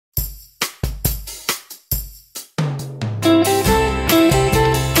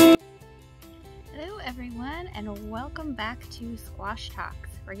and welcome back to Squash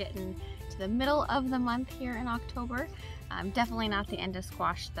Talks. We're getting to the middle of the month here in October. Definitely not the end of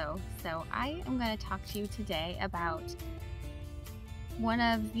squash though. So I am going to talk to you today about one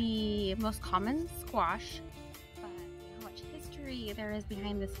of the most common squash, but how much history there is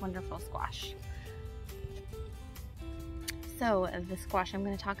behind this wonderful squash. So the squash I'm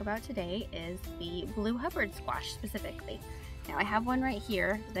going to talk about today is the blue Hubbard squash specifically. Now I have one right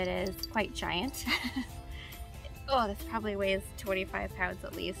here that is quite giant. Oh, this probably weighs 25 pounds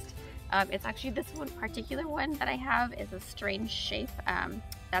at least. It's actually this one particular one that I have is a strange shape.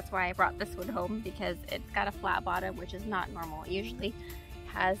 That's why I brought this one home, because it's got a flat bottom, which is not normal. It usually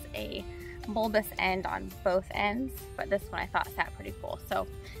has a bulbous end on both ends, but this one I thought sat pretty cool. So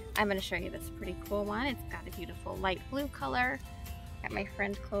I'm going to show you this pretty cool one. It's got a beautiful light blue color. Got my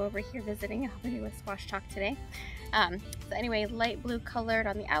friend Chloe over here visiting, helping me with Squash Talk today. So anyway, light blue colored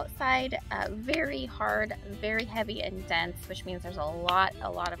on the outside, very hard, very heavy and dense, which means there's a lot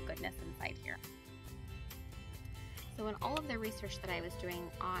of goodness inside here. So in all of the research that I was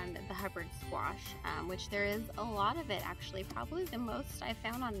doing on the Hubbard squash, which there is a lot of it actually, probably the most I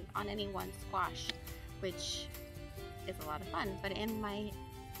found on any one squash, which is a lot of fun. But in my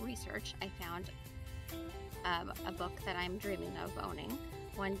research, I found a book that I'm dreaming of owning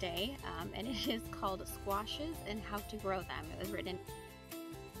one day, and it is called Squashes and How to Grow Them. It was written in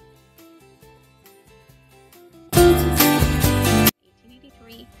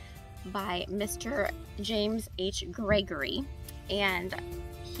 1883 by Mr. James H. Gregory, and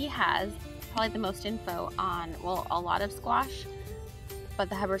he has probably the most info on, well, a lot of squash, but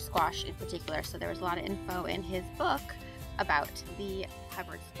the Hubbard squash in particular. So there was a lot of info in his book about the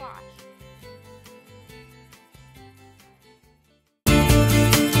Hubbard squash.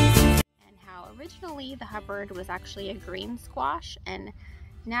 Originally, the Hubbard was actually a green squash, and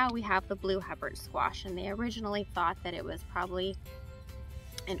now we have the blue Hubbard squash, and they originally thought that it was probably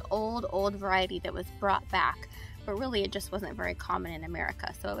an old variety that was brought back, but really it just wasn't very common in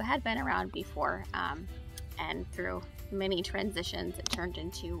America. So it had been around before, and through many transitions it turned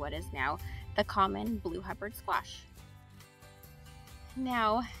into what is now the common blue Hubbard squash.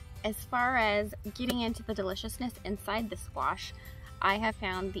 Now, as far as getting into the deliciousness inside the squash, I have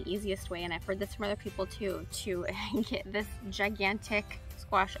found the easiest way, and I've heard this from other people too, to get this gigantic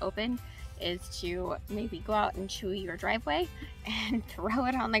squash open is to maybe go out and chew your driveway and throw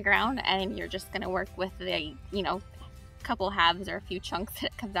it on the ground, and you're just going to work with the, couple halves or a few chunks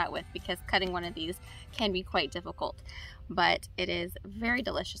that it comes out with, because cutting one of these can be quite difficult. But it is very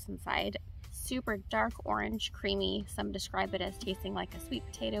delicious inside. Super dark orange, creamy. Some describe it as tasting like a sweet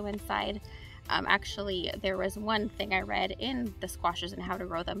potato inside. Actually, there was one thing I read in the Squashes and How to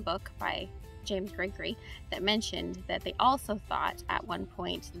Grow Them book by James Gregory that mentioned that they also thought at one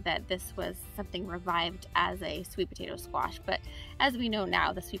point that this was something revived as a sweet potato squash. But as we know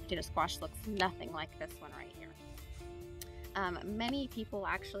now, the sweet potato squash looks nothing like this one right here. Many people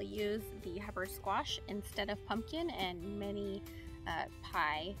actually use the Hubbard squash instead of pumpkin in many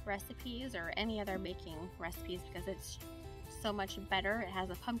pie recipes or any other baking recipes, because it's so much better. It has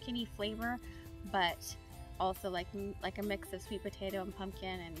a pumpkin-y flavor, but also like a mix of sweet potato and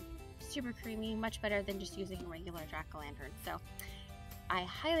pumpkin, and super creamy, much better than just using a regular jack-o'-lantern. So I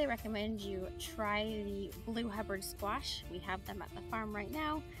highly recommend you try the blue Hubbard squash. We have them at the farm right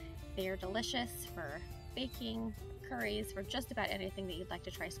now. They are delicious for baking, curries, for just about anything that you'd like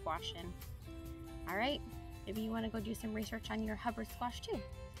to try squash in. All right, maybe you want to go do some research on your Hubbard squash too.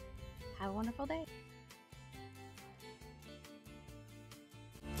 Have a wonderful day.